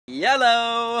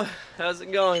Yellow! How's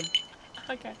it going?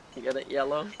 Okay. You got it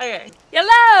yellow? Okay.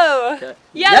 Yellow! Okay.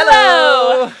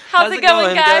 Yellow! How's it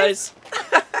going, guys?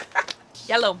 guys?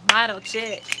 Yellow model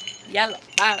chick. Yellow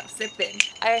bottle sipping.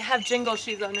 I have jingle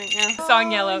shoes on right now.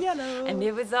 Song Yellow. Yellow. And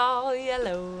it was all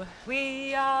yellow.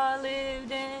 We all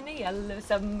lived in a yellow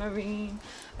submarine.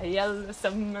 A yellow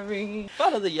submarine.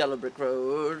 Follow the yellow brick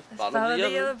road. Follow the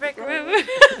yellow brick road.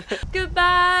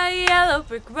 Goodbye, yellow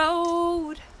brick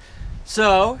road.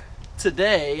 So,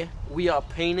 today we are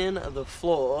painting the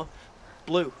floor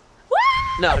blue. Woo!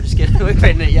 No, just kidding. We're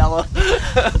painting it yellow.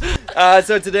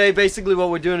 So today, basically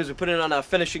what we're doing is we're putting on our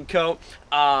finishing coat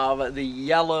of the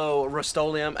yellow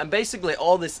Rust-Oleum. And basically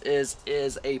all this is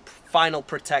a final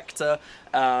protector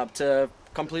to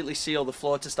completely seal the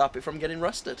floor to stop it from getting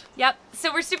rusted. Yep,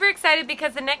 so we're super excited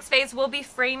because the next phase will be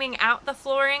framing out the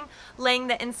flooring, laying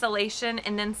the insulation,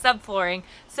 and then subflooring.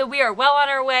 So we are well on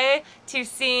our way to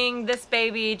seeing this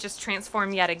baby just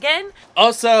transform yet again.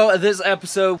 Also, this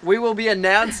episode, we will be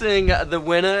announcing the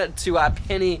winner to our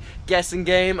penny guessing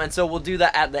game, and so we'll do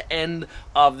that at the end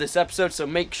of this episode, so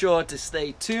make sure to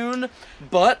stay tuned.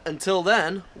 But until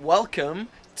then, welcome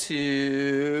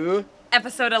to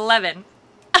Episode 11.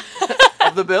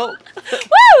 of the build.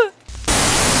 Woo!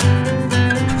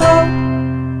 Oh,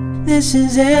 this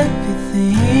is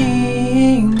everything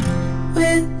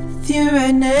with you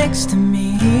right next to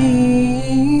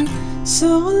me. So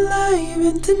alive,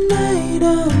 and tonight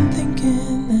I'm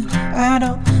thinking that I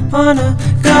don't wanna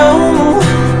go.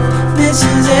 This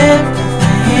is everything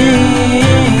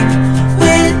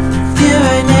with you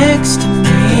right next to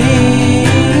me.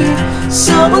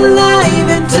 So alive,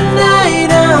 and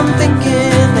tonight I'm thinking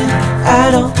that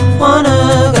I don't wanna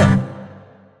go.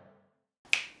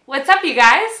 What's up, you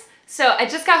guys? So I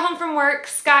just got home from work.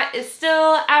 Scott is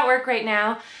still at work right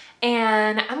now,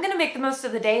 and I'm gonna make the most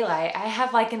of the daylight. I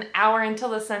have like an hour until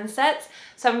the sun sets,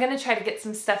 so I'm gonna try to get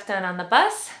some stuff done on the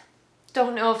bus.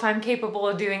 Don't know if I'm capable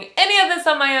of doing any of this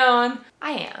on my own.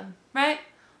 I am, right?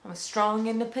 I'm a strong,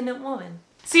 independent woman.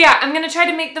 So yeah, I'm gonna try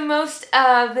to make the most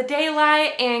of the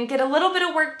daylight and get a little bit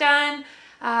of work done.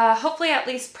 Hopefully at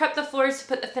least prep the floors to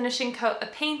put the finishing coat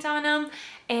of paint on them.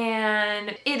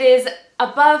 And it is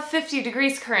above 50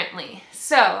 degrees currently.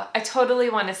 So I totally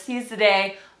want to seize the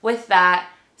day with that.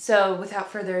 So without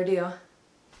further ado.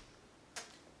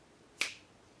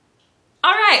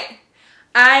 All right,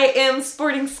 I am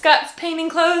sporting Scott's painting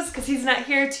clothes because he's not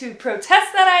here to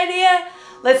protest that idea.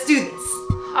 Let's do this.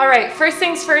 All right, first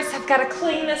things first, I've got to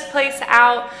clean this place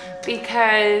out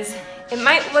because it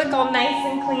might look all nice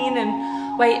and clean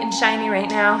and white and shiny right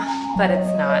now, but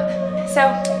it's not. So,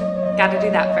 gotta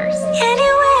do that first.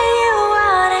 Anywhere you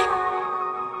want it.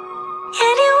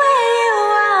 Anywhere you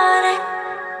want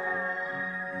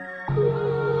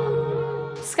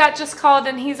it. Scott just called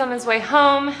and he's on his way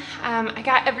home. I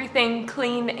got everything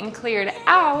cleaned and cleared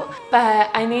out, but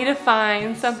I need to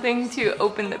find something to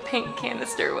open the paint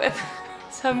canister with.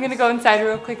 So I'm gonna go inside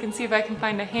real quick and see if I can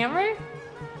find a hammer.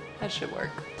 That should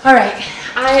work. All right,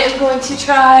 I am going to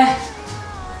try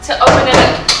to open it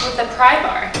up with a pry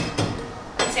bar.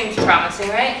 That seems promising,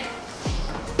 right?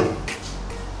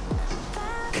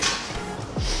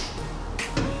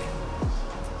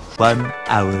 One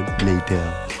hour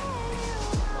later.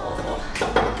 Oh,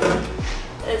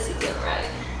 this isn't right.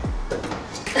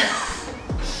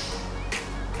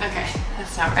 Okay,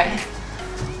 that's not right.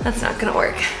 That's not gonna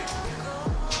work.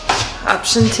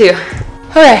 Option 2.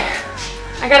 Okay,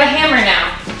 I got a hammer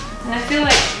now, and I feel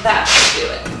like that should do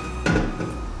it.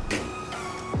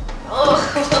 Oh,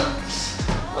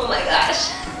 oh my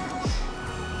gosh.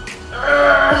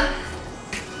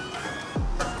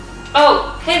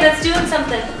 Oh, hey, that's doing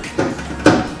something.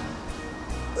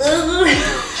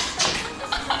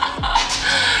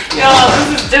 Yo,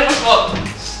 this is difficult.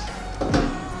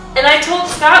 And I told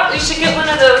Scott we should get one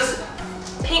of those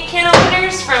paint can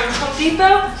openers from Home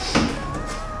Depot,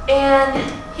 and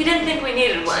he didn't think we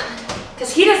needed one,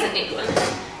 because he doesn't need one,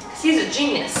 because he's a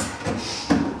genius.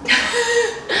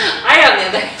 I, on the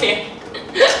other hand,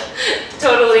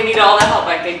 totally need all the help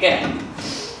I could get.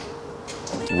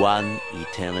 One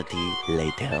eternity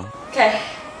later. Okay,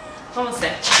 almost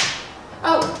there.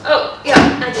 Oh,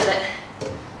 yeah, I did it.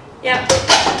 Yep.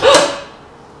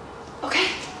 Okay.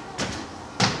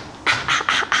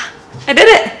 I did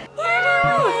it.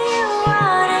 Anywhere you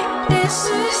want it. This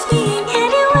is me.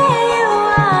 Anywhere you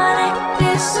want it.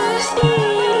 This is me.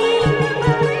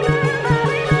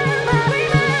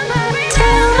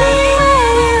 Tell me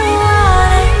where you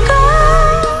wanna go.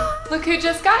 Look who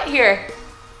just got here.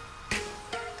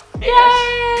 Hey, guys.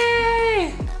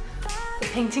 Yay! The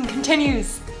painting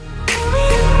continues. Tell me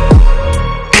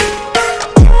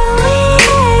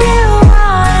where you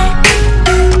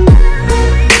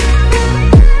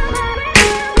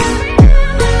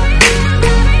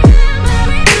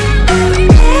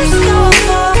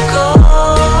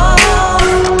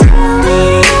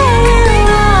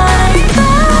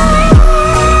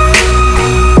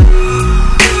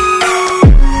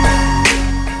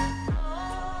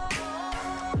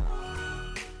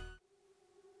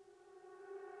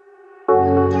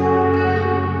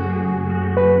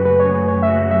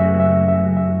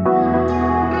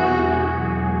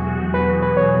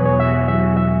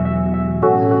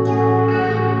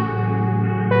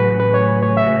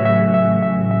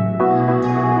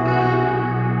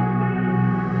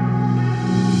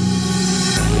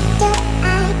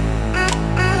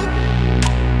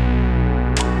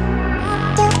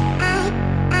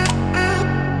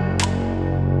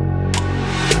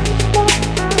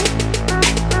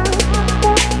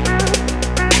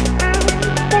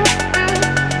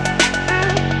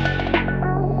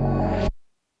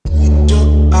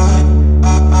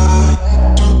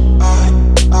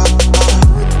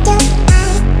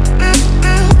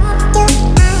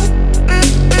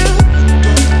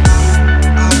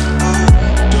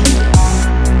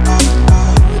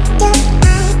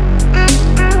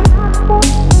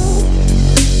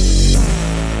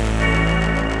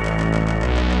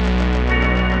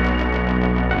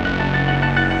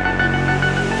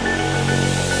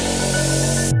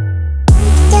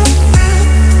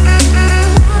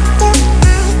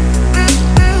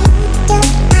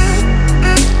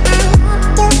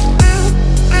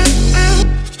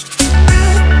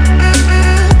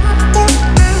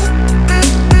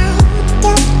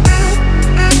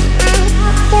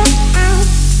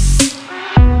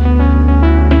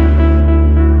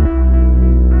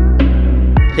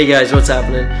Hey guys, what's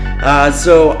happening?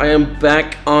 So I am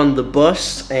back on the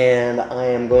bus and I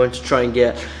am going to try and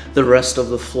get the rest of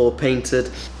the floor painted.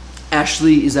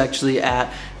 Ashley is actually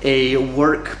at a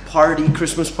work party,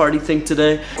 Christmas party thing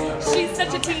today. She's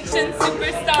such a teaching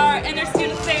superstar, and her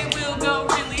students say we'll go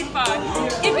really far.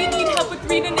 If you need help with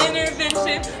reading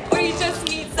intervention, or you just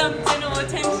need some general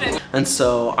attention. And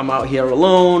so I'm out here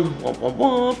alone, womp womp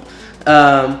womp.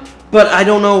 But I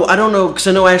don't know, because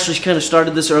I know Ashley kind of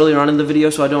started this earlier on in the video,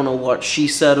 so I don't know what she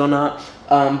said or not.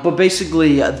 But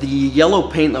basically, the yellow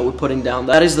paint that we're putting down,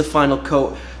 that is the final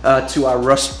coat to our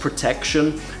rust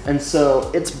protection. And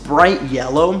so it's bright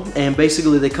yellow, and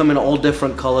basically they come in all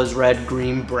different colors, red,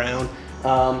 green, brown.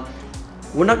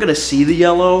 We're not gonna see the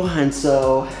yellow, and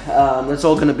so it's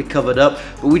all gonna be covered up.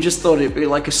 But we just thought it'd be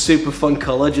like a super fun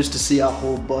color just to see our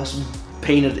whole bus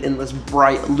painted in this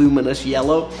bright, luminous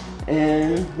yellow.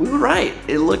 And we were right,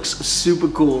 it looks super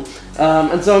cool.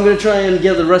 And so I'm gonna try and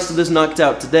get the rest of this knocked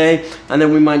out today, and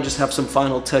then we might just have some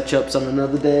final touch-ups on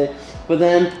another day. But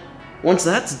then, once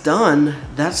that's done,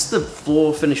 that's the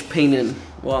floor finish painting.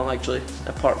 Well, actually,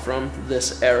 apart from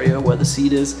this area where the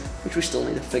seat is, which we still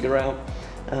need to figure out.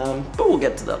 But we'll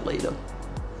get to that later.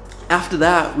 After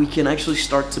that, we can actually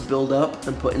start to build up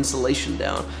and put insulation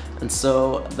down. And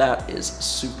so that is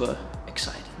super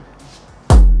exciting.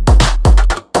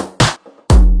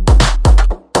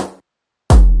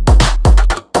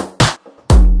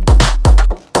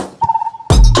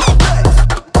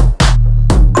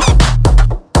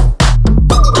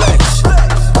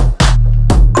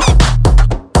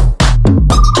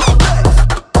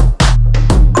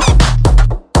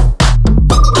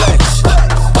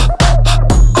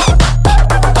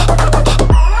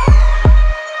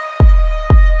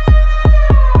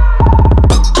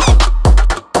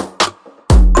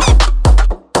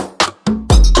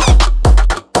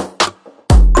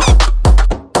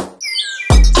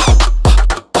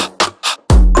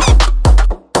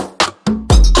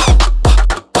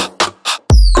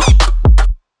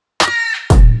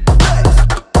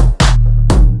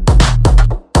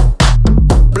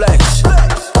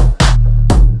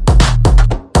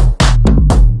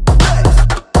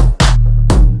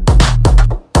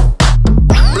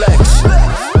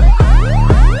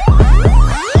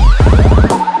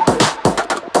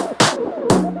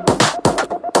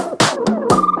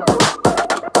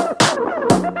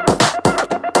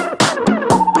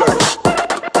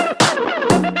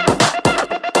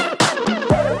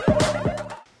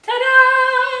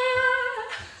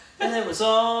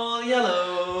 All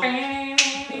yellow.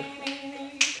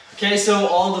 Okay, so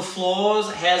all the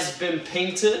floors has been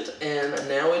painted, and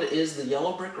now it is the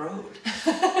yellow brick road.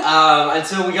 And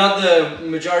so we got the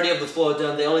majority of the floor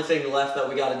done. The only thing left that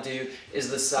we got to do is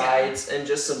the sides and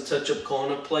just some touch-up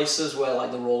corner places where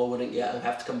like the roller wouldn't get and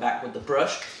have to come back with the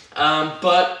brush.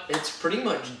 But it's pretty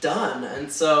much done,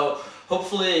 and so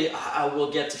hopefully I will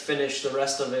get to finish the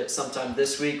rest of it sometime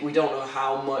this week. We don't know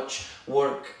how much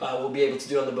work we'll be able to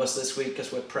do on the bus this week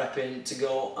because we're prepping to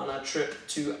go on a trip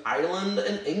to Ireland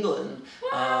and England.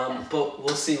 But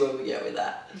we'll see where we get with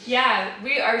that. Yeah,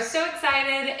 we are so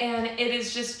excited, and it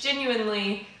is just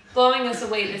genuinely blowing us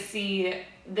away to see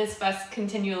this bus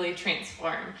continually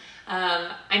transform.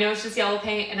 I know it's just yellow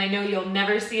paint, and I know you'll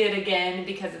never see it again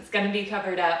because it's going to be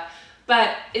covered up,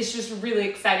 but it's just really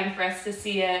exciting for us to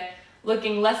see it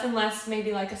looking less and less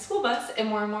maybe like a school bus and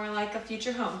more like a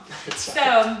future home.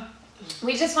 So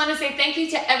we just want to say thank you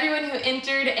to everyone who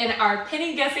entered in our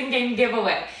penny guessing game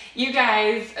giveaway. You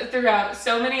guys threw out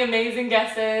so many amazing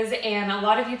guesses, and a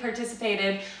lot of you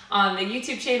participated on the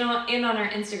YouTube channel and on our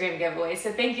Instagram giveaway.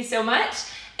 So thank you so much.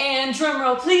 And drum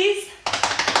roll, please.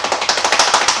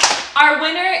 Our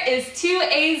winner is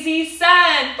 2AZ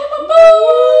Sun. Boo, boo,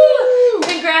 boo.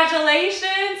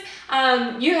 Congratulations.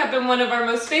 You have been one of our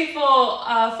most faithful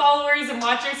followers and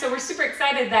watchers, so we're super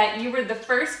excited that you were the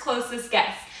first closest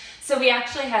guess. So we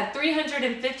actually had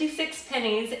 356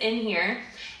 pennies in here,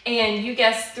 and you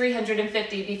guessed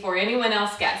 350 before anyone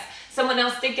else guessed. Someone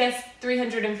else did guess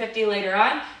 350 later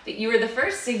on, but you were the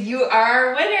first, so you are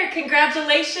our winner.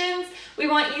 Congratulations. We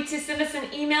want you to send us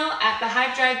an email at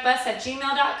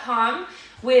thehivedrivebus@gmail.com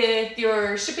with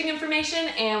your shipping information,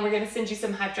 and we're going to send you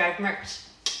some Hive Drive merch.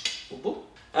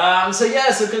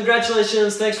 So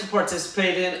congratulations, thanks for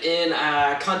participating in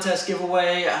a contest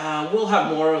giveaway. We'll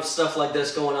have more of stuff like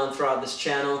this going on throughout this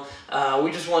channel.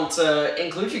 We just want to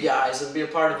include you guys and be a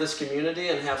part of this community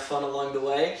and have fun along the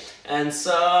way. And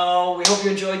so we hope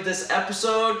you enjoyed this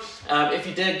episode. If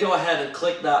you did, go ahead and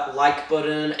click that like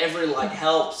button. Every like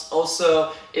helps.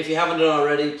 Also, if you haven't done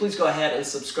already, please go ahead and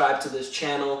subscribe to this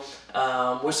channel.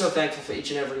 We're so thankful for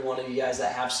each and every one of you guys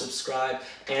that have subscribed,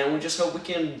 and we just hope we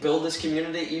can build this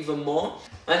community even more.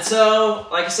 And so,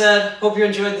 like I said, hope you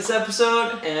enjoyed this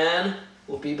episode, and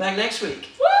we'll be back next week.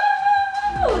 Woo!